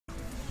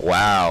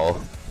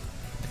Wow.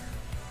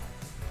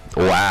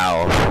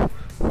 Wow.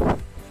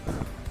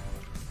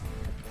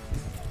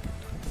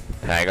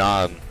 Hang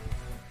on,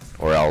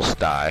 or else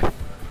die.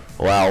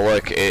 Wow,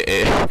 look,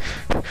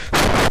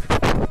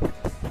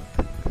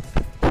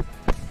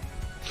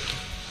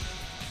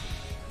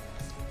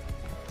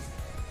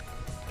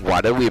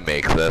 Why did we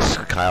make this,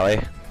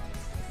 Kylie?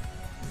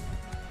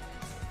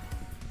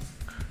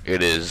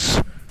 It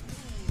is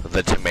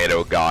the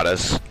tomato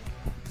goddess.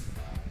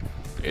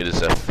 It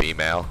is a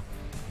female.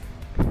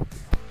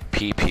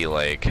 PP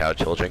Lake, how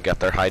children get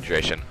their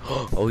hydration.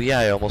 Oh yeah,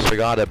 I almost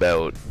forgot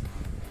about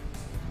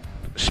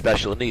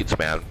special needs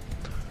man.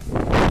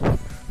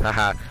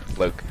 Haha,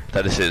 look,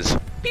 that is his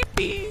beep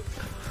beep.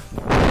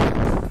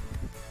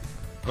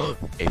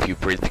 If you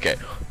breathe the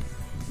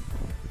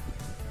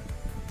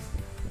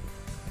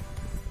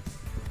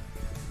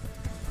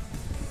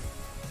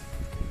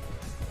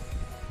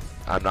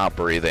I'm not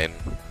breathing.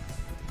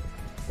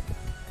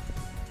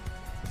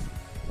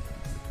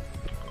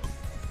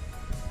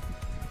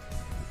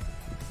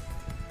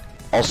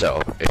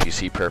 Also, if you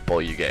see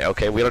purple, you get.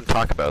 Okay, we don't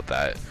talk about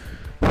that.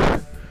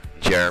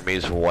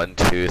 Jeremy's 1,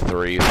 2,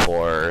 3,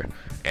 4,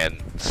 and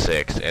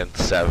 6, and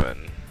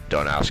 7.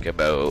 Don't ask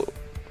about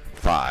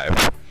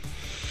 5.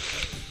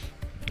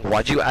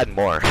 Why'd you add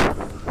more?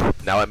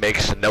 Now it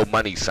makes no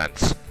money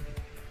sense.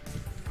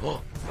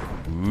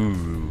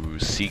 Ooh,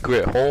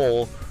 secret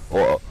hole.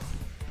 Oh,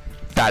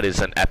 that is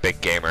an epic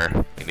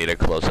gamer. You need to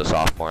close this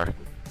off more.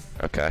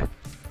 Okay.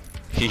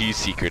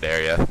 Secret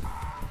area.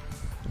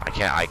 I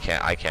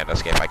can't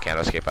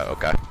escape.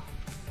 Okay.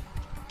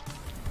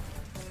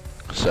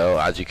 So,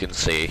 as you can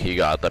see, he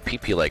got the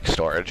PP Lake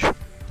storage,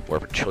 where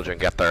children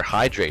get their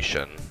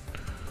hydration.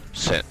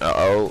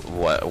 Uh-oh,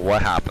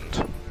 what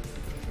happened?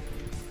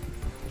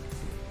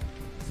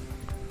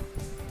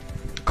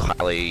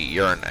 Kylie,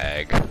 you're an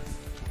egg.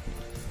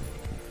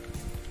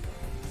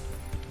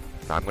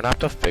 I'm gonna have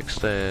to fix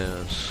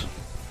this.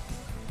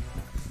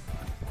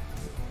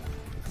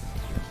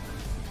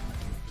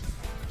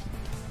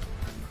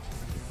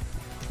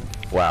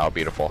 Wow,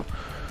 beautiful.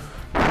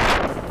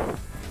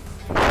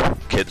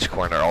 Kids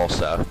corner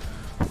also.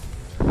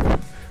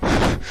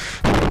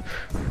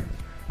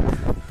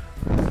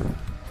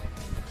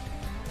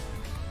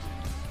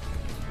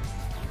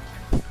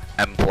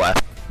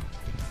 Emple.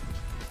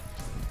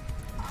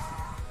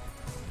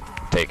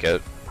 Take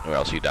it, or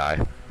else you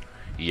die.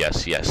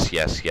 Yes. The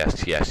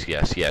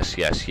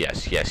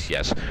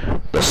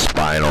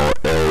spinal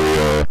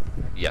area.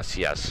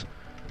 Yes.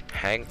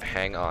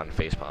 Hang on,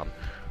 facepalm.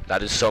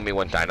 That is so me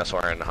when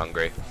dinosaur and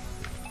hungry.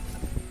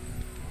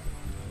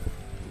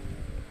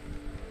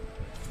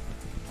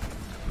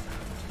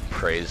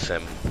 Praise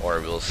him, or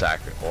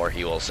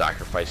he will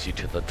sacrifice you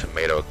to the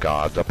tomato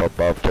gods up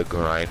above to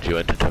grind you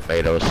into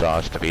tomato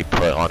sauce to be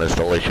put on his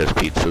delicious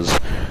pizzas.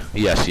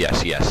 Yes.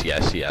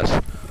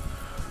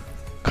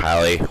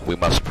 Kylie, we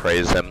must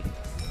praise him.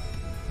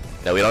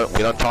 No, we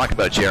don't talk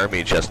about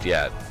Jeremy just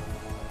yet.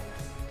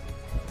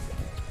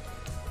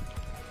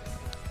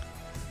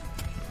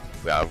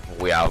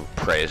 We have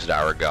praised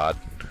our God.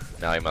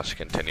 Now we must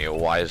continue.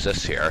 Why is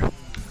this here?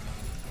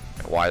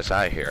 Why is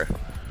that here?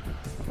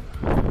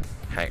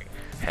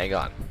 Hang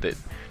on. This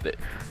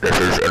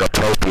is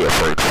inappropriate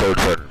for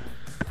children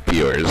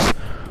viewers.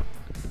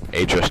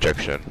 Age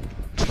restriction.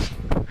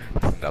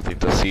 Nothing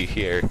to see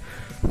here.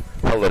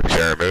 Hello,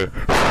 Jeremy.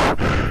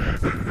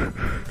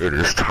 It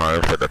is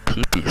time for the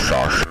pee-pee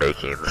sauce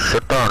making.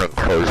 Sit down and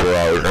close your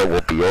eyes. It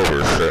will be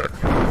over soon.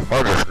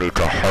 I just need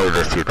to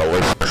harvest your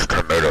delicious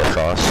tomato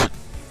sauce.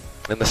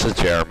 And this is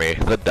Jeremy,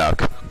 the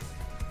duck.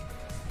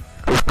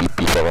 His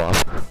pee-pee fell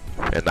off.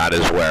 And that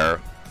is where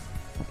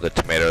the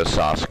tomato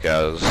sauce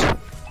goes.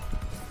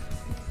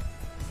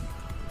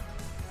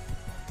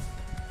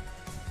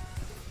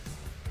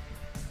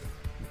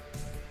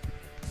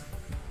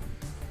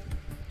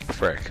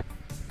 Frick.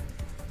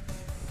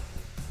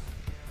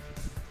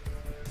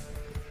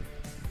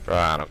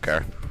 I don't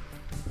care.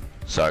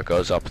 So it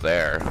goes up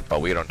there,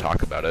 but we don't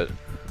talk about it.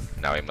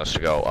 Now we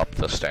must go up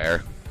the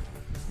stair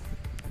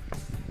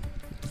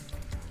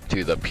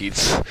to the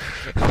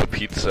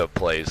pizza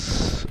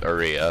place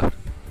area.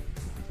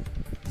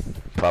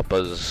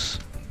 Papa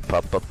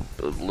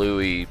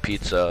Louie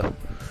Pizza.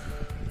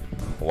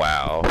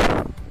 Wow,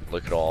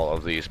 look at all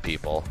of these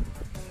people.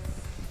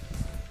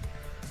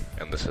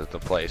 And this is the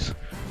place.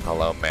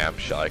 Hello, ma'am,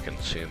 shall I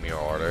consume your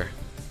order?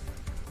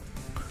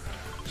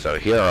 So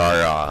here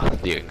are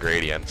the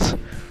ingredients.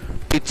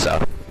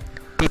 Pizza.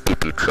 Pee-pee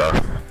pizza.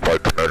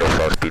 White tomato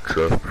sauce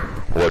pizza.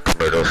 White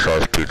tomato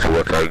sauce pizza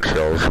with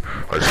eggshells.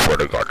 I swear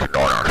to God, do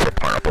not ask for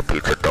pineapple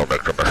pizza. Don't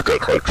make the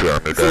mistake like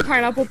Jeremy did.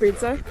 Pineapple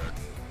pizza.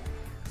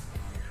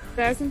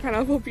 That's some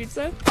pineapple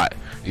pizza?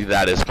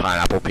 That is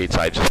pineapple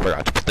pizza. I just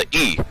forgot to put the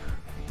E.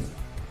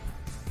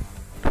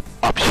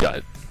 Up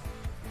shut.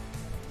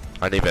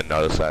 I didn't even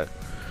notice that.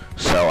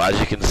 So as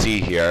you can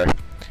see here,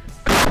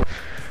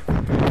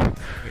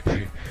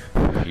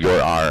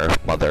 our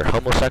mother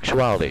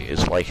homosexuality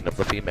is liking of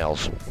the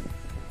females.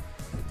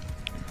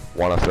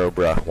 Wanna throw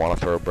bruh, wanna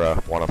throw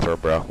bruh, wanna throw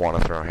bruh, wanna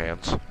throw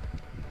hands.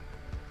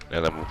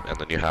 And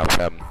then you have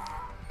him.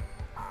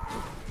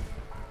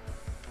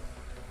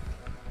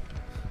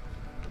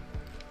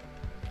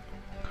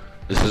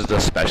 This is the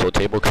special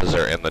table because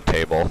they're in the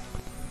table.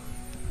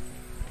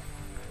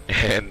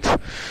 And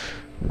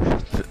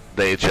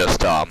they just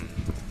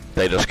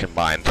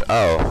combined.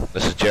 Oh,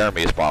 this is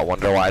Jeremy's spot.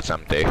 Wonder why it's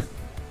empty.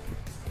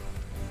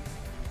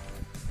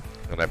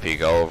 And if you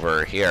go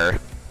over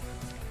here,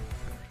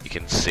 you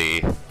can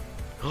see.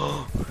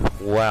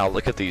 Wow,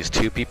 look at these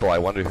two people. I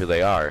wonder who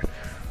they are.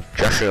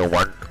 Jesse and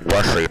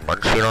Wesley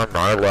munching on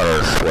 9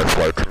 letters with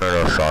white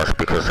tomato sauce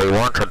because they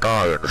want to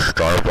die and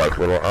starve like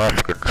little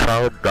African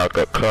child that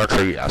got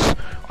cancer. Yes,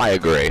 I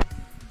agree.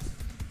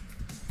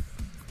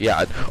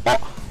 Yeah. Oh.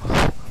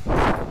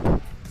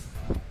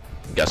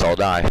 Guess I'll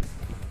die.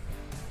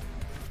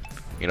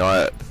 You know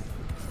what?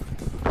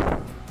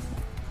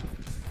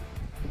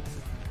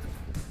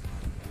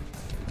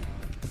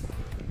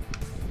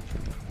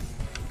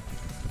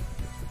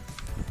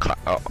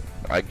 Oh,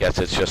 I guess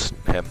it's just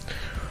him.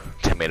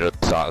 Tomato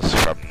sauce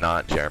from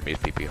not Jeremy's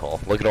pee-pee hole.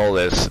 Look at all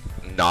this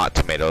not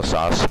tomato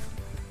sauce.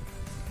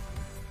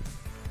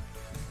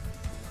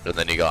 And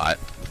then you got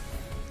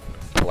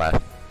play.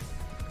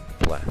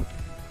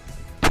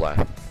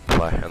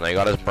 And then you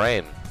got his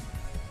brain.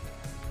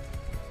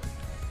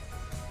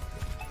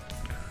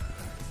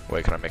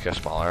 Wait, can I make it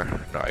smaller?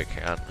 No, I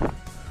can't.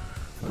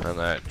 And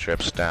then it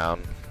drips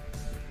down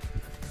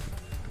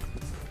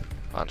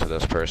onto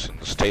this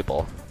person's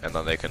table. And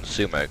then they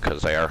consume it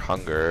because they are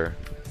hungry.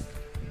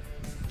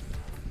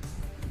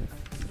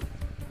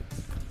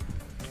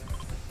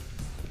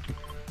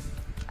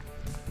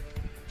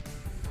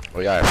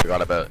 Oh yeah, I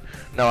forgot about.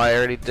 No, I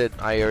already did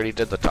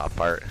the top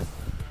part.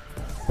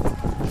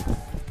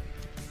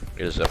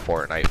 It is a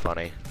Fortnite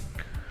funny.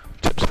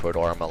 Tips for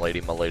Dora, my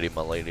lady, my lady,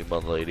 my lady, my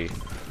lady.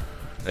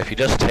 And if you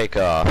just take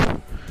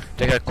a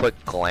quick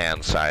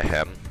glance at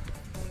him,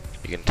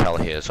 you can tell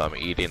he is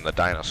eating the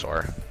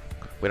dinosaur.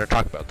 We don't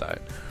talk about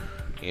that.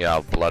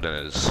 Yeah, blood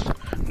in his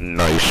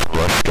nice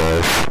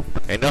mustache.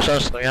 And no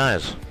sense in the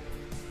eyes.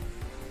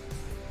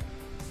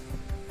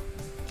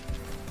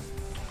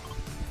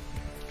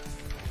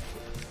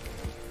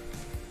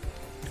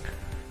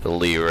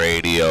 Lee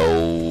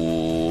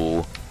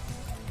radio.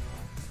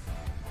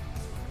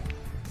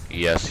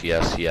 Yes,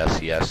 yes,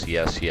 yes, yes,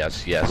 yes,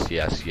 yes, yes,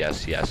 yes,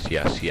 yes, yes,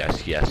 yes,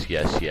 yes, yes,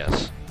 yes,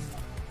 yes.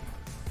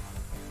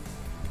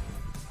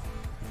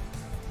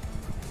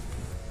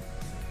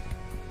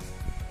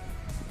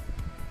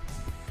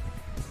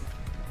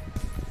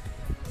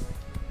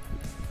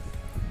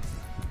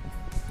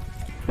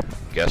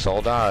 Guess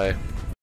I'll die.